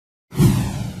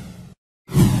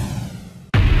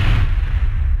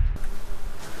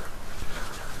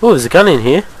Oh, there's a gun in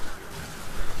here.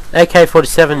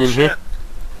 AK-47 in Shit. here.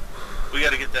 We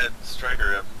gotta get that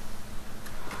striker up.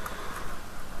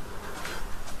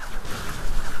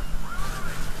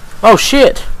 Oh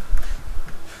shit!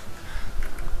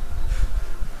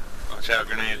 Watch out,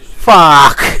 grenade.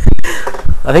 Fuck!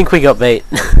 I think we got bait.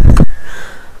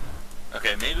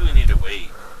 Okay, maybe we need to wait.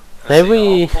 Maybe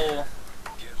we...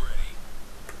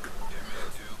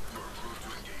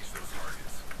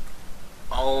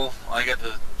 I'll pull. I got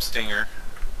the stinger.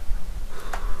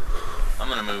 I'm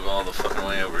gonna move all the fucking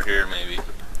way over here, maybe.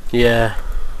 Yeah.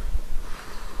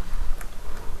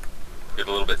 Get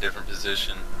a little bit different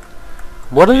position.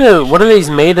 What are these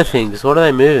meter things? What are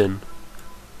they moving?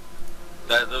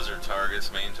 Those are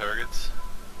targets, main targets.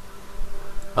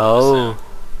 Oh.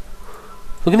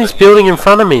 Look at this building in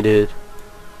front of me, dude.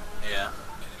 Yeah.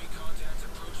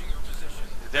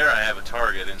 There I have a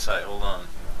target inside. Hold on.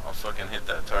 I'll fucking hit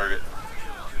that target.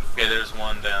 Okay, there's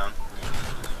one down.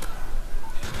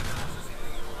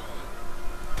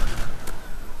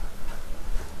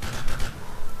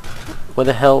 Where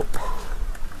the hell?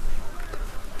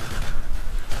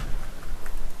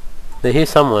 They're here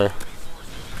somewhere.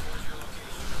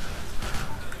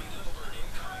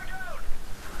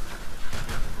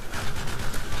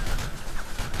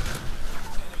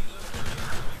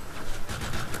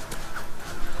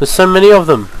 There's so many of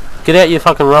them. Get out your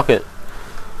fucking rocket.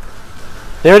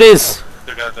 There it is.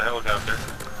 Took out the helicopter.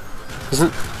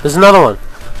 There's another one.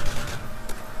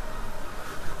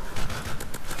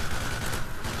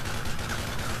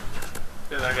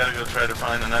 Dude, I gotta go try to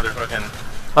find another fucking...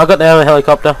 I got the other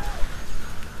helicopter.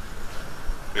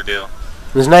 Good deal.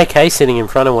 There's an AK sitting in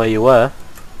front of where you were.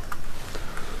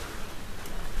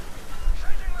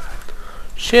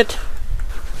 Shit.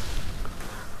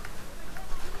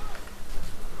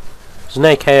 There's an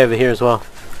AK over here as well.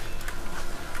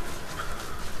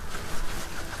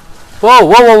 Whoa,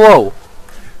 whoa, whoa, whoa!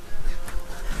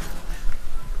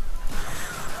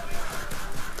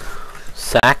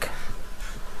 Sack.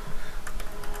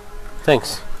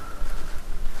 Thanks.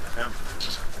 Yep.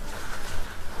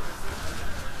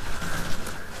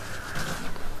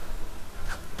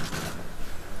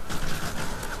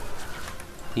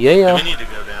 Yeah. Do we need to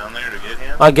go down there to get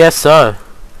him? I guess so.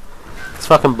 Let's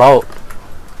fucking bolt.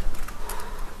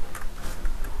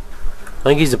 I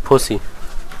think he's a pussy.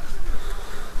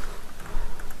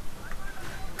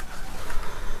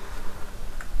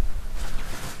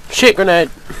 Shit, grenade!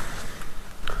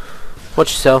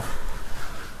 Watch yourself.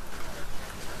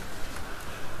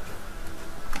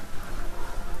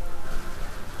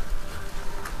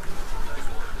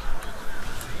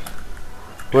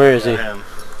 Where is he? Him.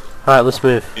 Alright, let's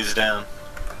move. He's down.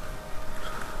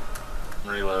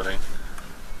 I'm reloading.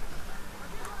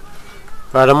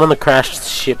 Right, I'm on the crashed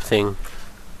ship thing.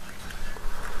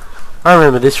 I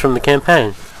remember this from the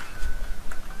campaign.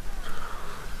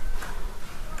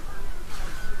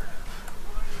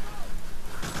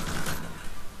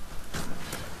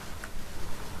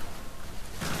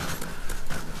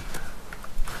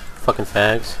 Fucking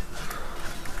fags.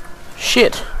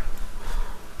 Shit!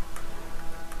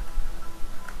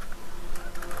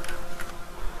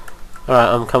 Alright,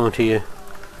 I'm coming to you.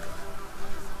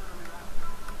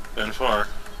 Been far.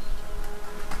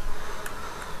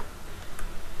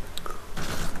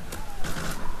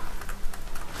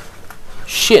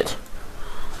 Shit!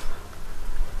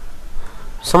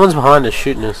 Someone's behind us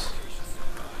shooting us.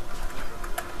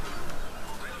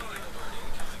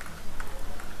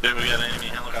 Dude, we got an enemy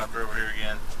helicopter over here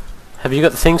again. Have you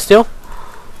got the thing still?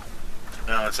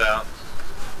 No, it's out.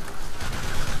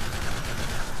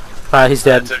 Alright, he's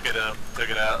dead. I took it up. Took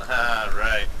it out. Ah,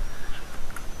 right.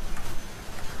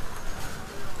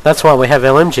 That's why we have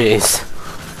LMGs.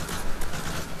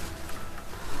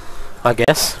 I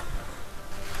guess.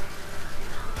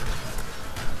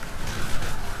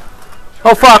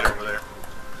 Oh fuck! Over there.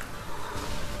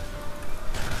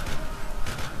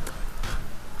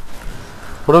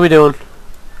 What are we doing?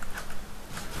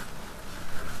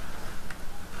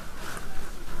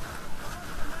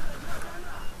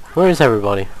 Where is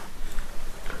everybody?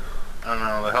 I don't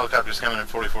know. The helicopter's coming in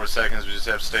 44 seconds. We just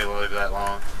have to stay alive that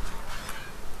long.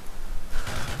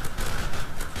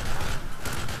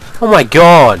 Oh my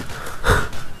god!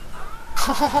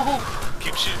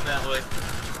 Keep shooting that way.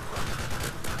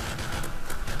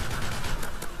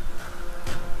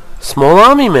 Small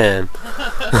army man!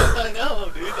 I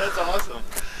know, dude. That's awesome.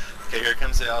 Okay, here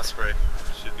comes the Osprey.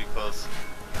 Should be close.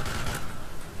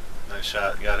 Nice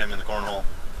shot. Got him in the cornhole.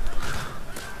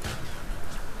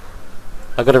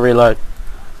 I gotta reload.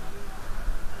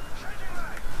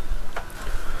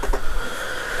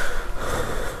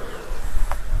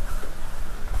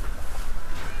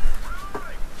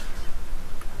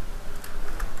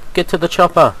 Get to the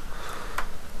chopper.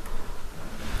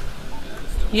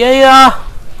 Yeah.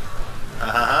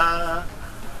 Uh-huh.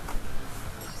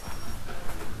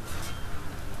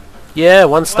 Yeah,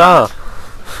 1 star.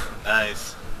 What?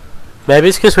 Nice. Maybe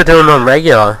it's because we're doing it on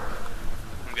regular.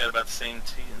 We got about the same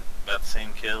team, about the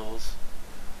same kills.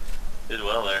 Did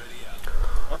well there.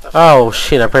 What the Oh fuck?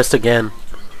 shit, I pressed again.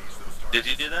 Did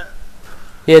you do that?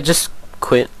 Yeah, just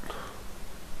quit.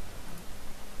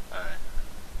 Alright.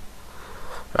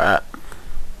 Alright.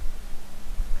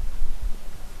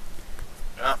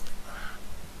 Oh.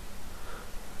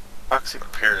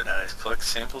 Toxic Paradise. Collect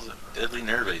samples of deadly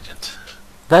nerve agent.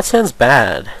 That sounds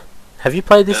bad. Have you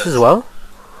played this as well?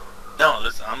 No,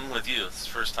 I'm with you. It's the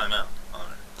first time out on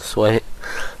it. Sweet.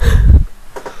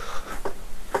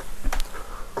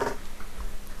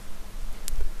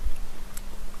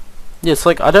 Yeah, it's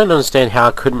like, I don't understand how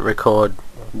I couldn't record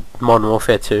Modern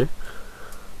Warfare 2.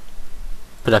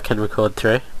 But I can record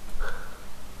 3.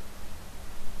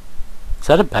 Is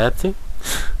that a bad thing?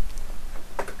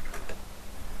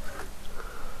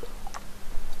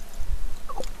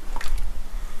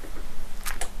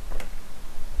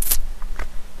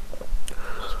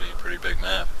 Must be a pretty big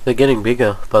map. They're getting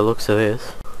bigger by the looks of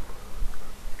this.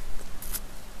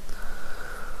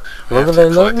 Look at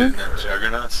that Collected logo. in that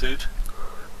Juggernaut suit.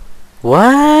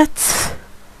 What?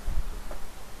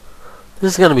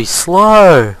 This is gonna be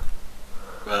slow.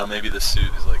 Well, maybe the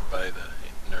suit is like by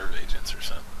the nerve agents or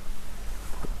something.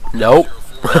 Nope.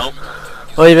 Nope.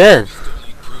 What you been?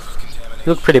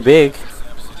 You look pretty big.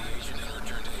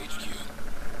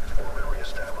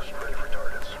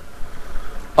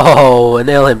 Oh, an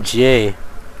LMG. I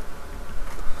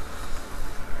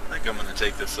think I'm gonna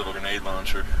take this little grenade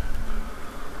launcher.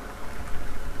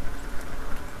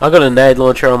 I got a nade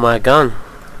launcher on my gun.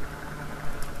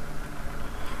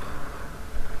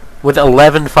 With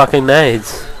 11 fucking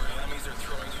nades.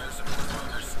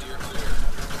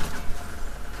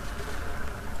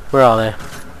 Where are they?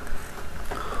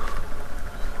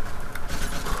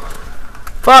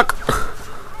 Fuck!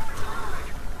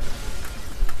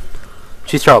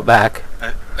 She throw it back.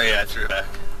 Yeah, I threw it back.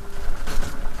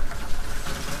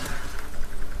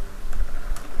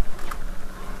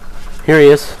 Here he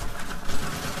is.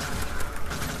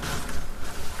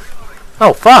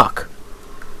 Oh fuck!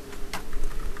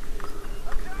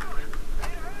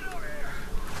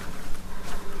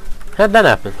 How'd that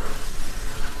happen?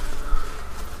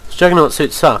 This Juggernaut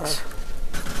suit sucks.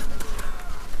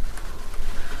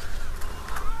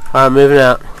 Alright, moving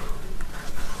out.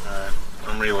 Alright,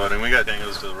 I'm reloading. We got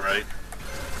dangles to the right.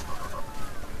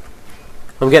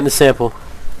 I'm getting the sample.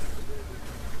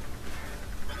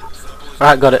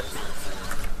 Alright, got it.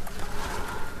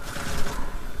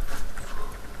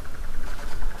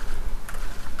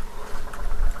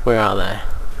 Where are they?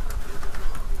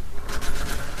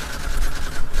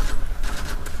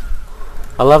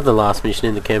 I love the last mission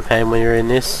in the campaign when you're in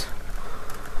this.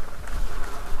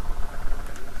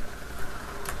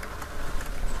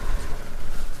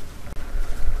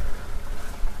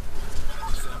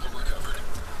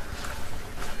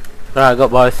 Alright,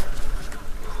 got both.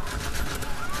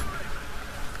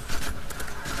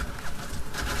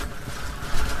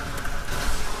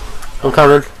 I'm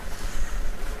coming.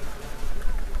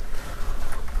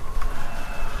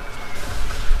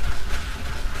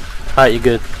 Alright, you're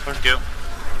good. Thank you.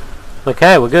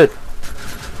 Okay, we're good.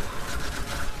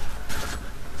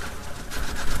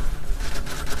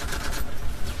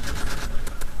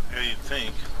 Yeah, you'd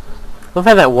think. I've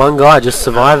had that one guy just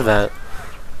survive that.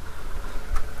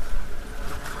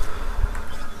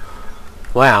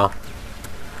 Wow.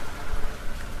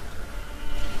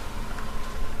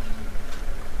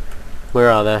 Where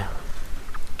are they?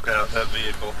 Got out that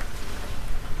vehicle.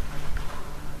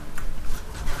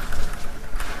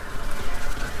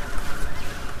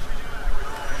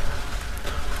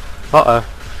 Uh-oh.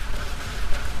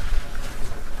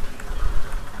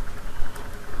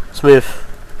 Let's move.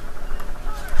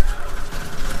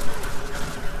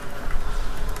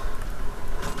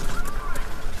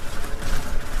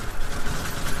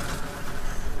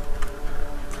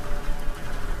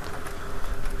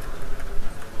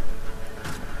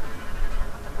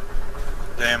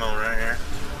 The ammo right here.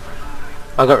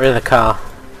 I got rid of the car.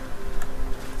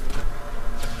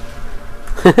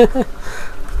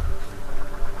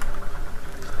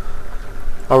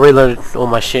 I'll reload all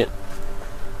my shit.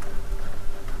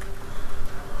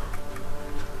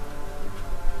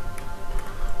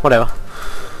 Whatever.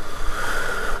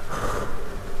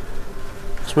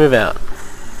 Let's move out.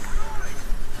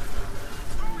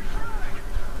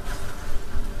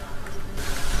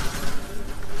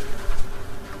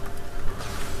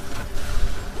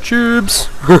 Tubes!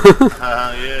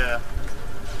 Yeah.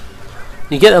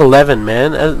 You get 11,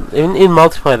 man. In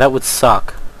multiplayer, that would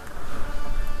suck.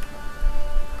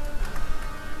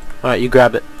 Alright, you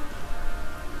grab it.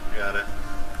 Got it.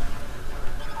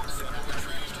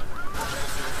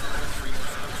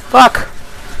 Fuck!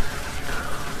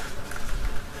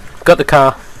 Got the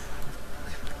car.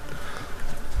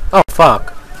 Oh,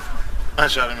 fuck. I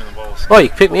shot him in the balls. Oh, you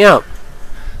picked me up.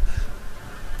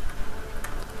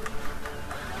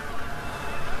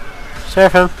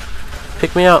 Seraphim,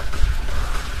 pick me up.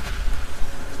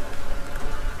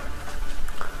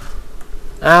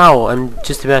 Ow, I'm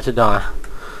just about to die.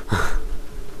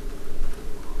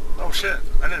 Oh shit,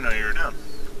 I didn't know you were down.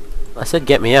 I said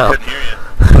get me I up. couldn't hear you.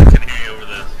 I couldn't hear you over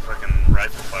the fucking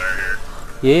rifle fire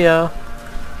here. Yeah.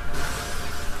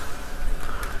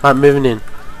 Alright, moving in.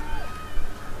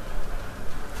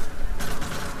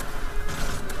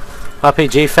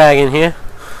 RPG fag in here.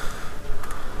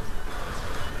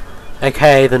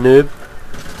 AKA the noob.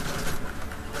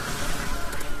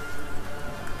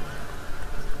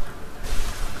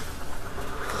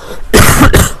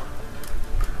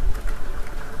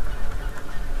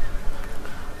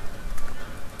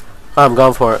 I'm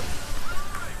going for it.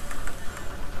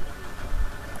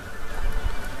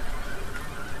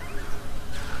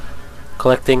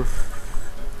 Collecting.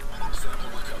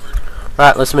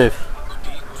 Alright, let's move.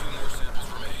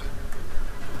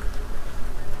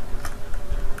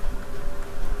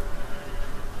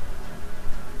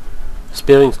 This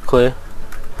building's clear.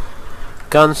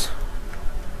 Guns.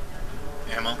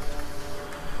 Ammo.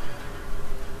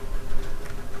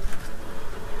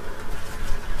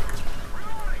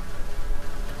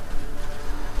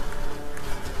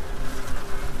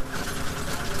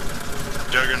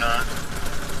 Juggernaut.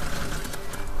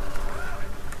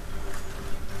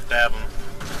 Stab him.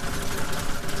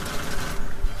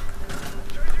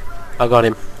 I got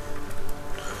him.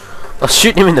 I was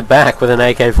shooting him in the back with an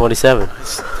AK-47. I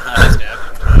stabbed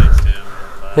him twice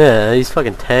too. Yeah, he's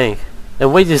fucking tank.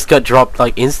 And we just got dropped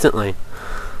like instantly.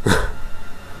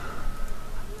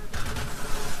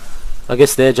 I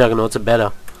guess their juggernauts are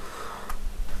better.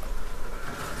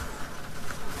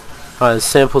 Alright, there's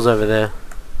samples over there.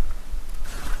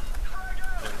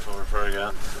 Info before I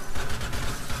got.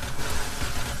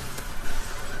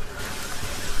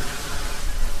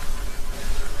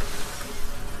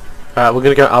 Alright, we're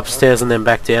gonna go upstairs and then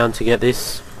back down to get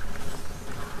this.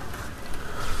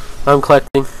 I'm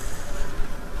collecting.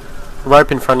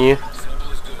 Rope in front of you.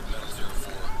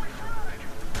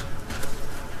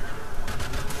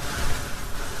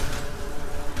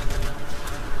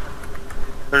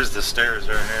 There's the stairs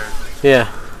right here.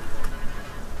 Yeah.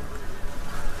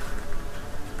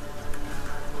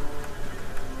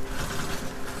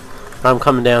 I'm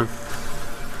coming down.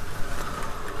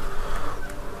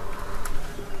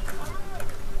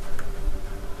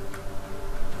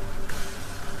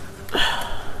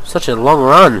 Such a long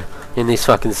run in this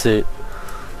fucking suit.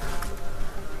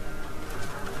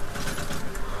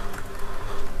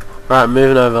 Right,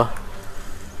 moving over.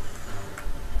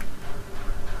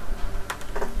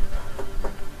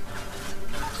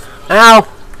 Ow!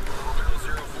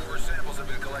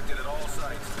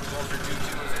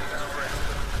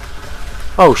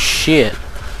 Oh shit.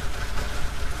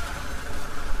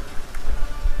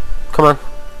 Come on.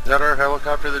 Is that our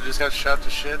helicopter that just got shot to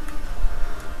shit?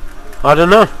 I don't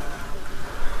know.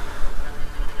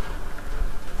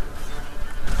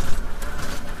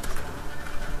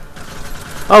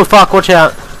 Oh fuck, watch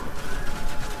out.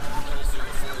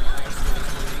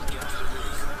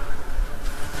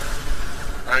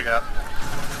 I got.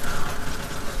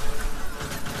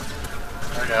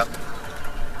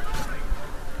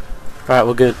 Alright,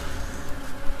 we're good.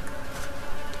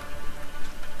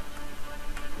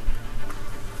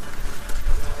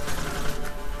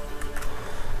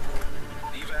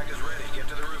 Evac is ready. Get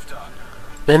to the rooftop.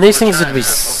 Man, these things would be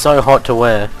so hot to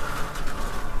wear.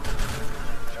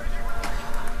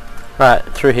 Right,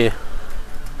 through here.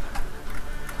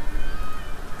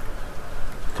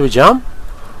 Do we jump?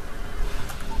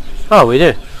 Oh, we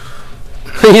do.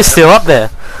 You're still up there.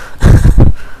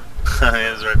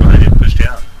 It was right behind you. Pushed you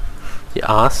out. You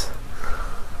ass.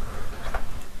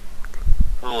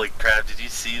 Holy crap! Did you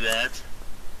see that?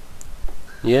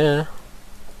 Yeah.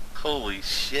 Holy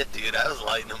shit, dude! I was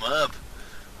lighting them up.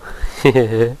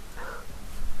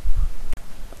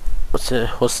 What's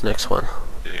the next one?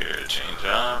 Here, change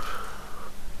off.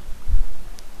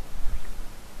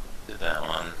 Did that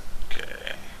one.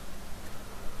 Okay.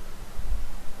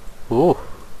 Ooh.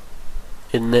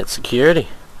 Internet security.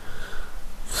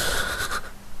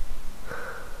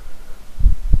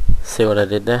 See what I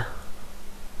did there?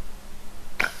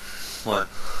 What?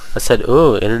 I said,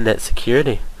 ooh, internet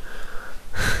security.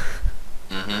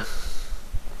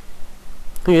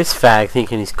 Look at this fag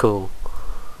thinking he's cool.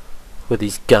 With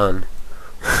his gun.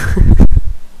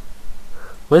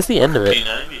 Where's the end of it?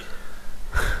 P90.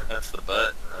 That's the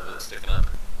butt of it sticking up.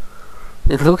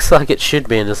 It looks like it should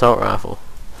be an assault rifle.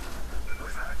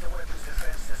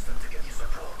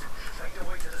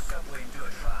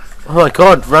 Oh my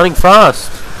god, running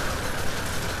fast!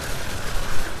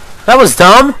 That was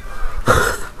dumb!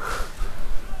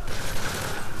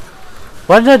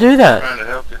 Why did I do I'm that? trying to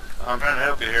help you. I'm trying to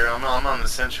help you here. I'm on the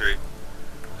sentry.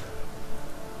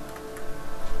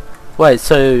 Wait,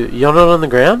 so you're not on the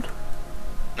ground?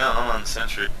 No, I'm on the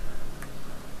sentry.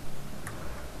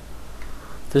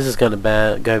 This is gonna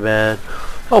go bad.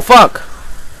 Oh fuck!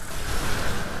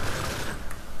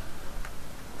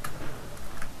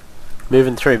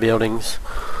 Moving through buildings.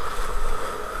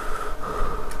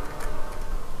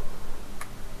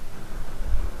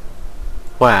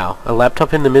 Wow, a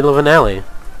laptop in the middle of an alley.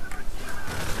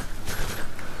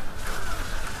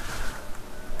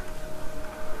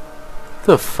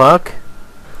 The fuck?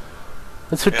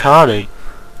 That's retarded.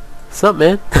 What's up,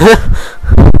 man?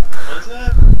 What is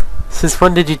that? Since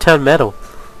when did you turn metal?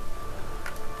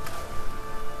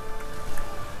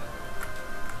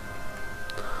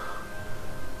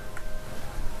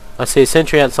 I see a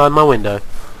sentry outside my window.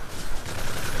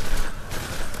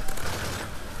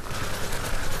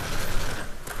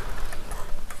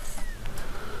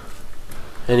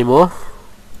 Any more?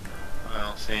 I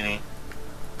don't see any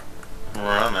where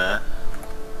I'm at.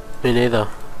 Me neither.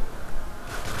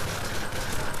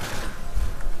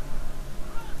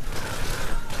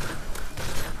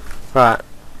 Right.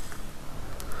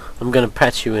 I'm gonna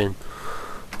patch you in.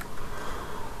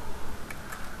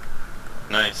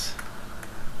 Nice.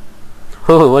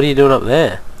 Oh, what are you doing up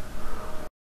there?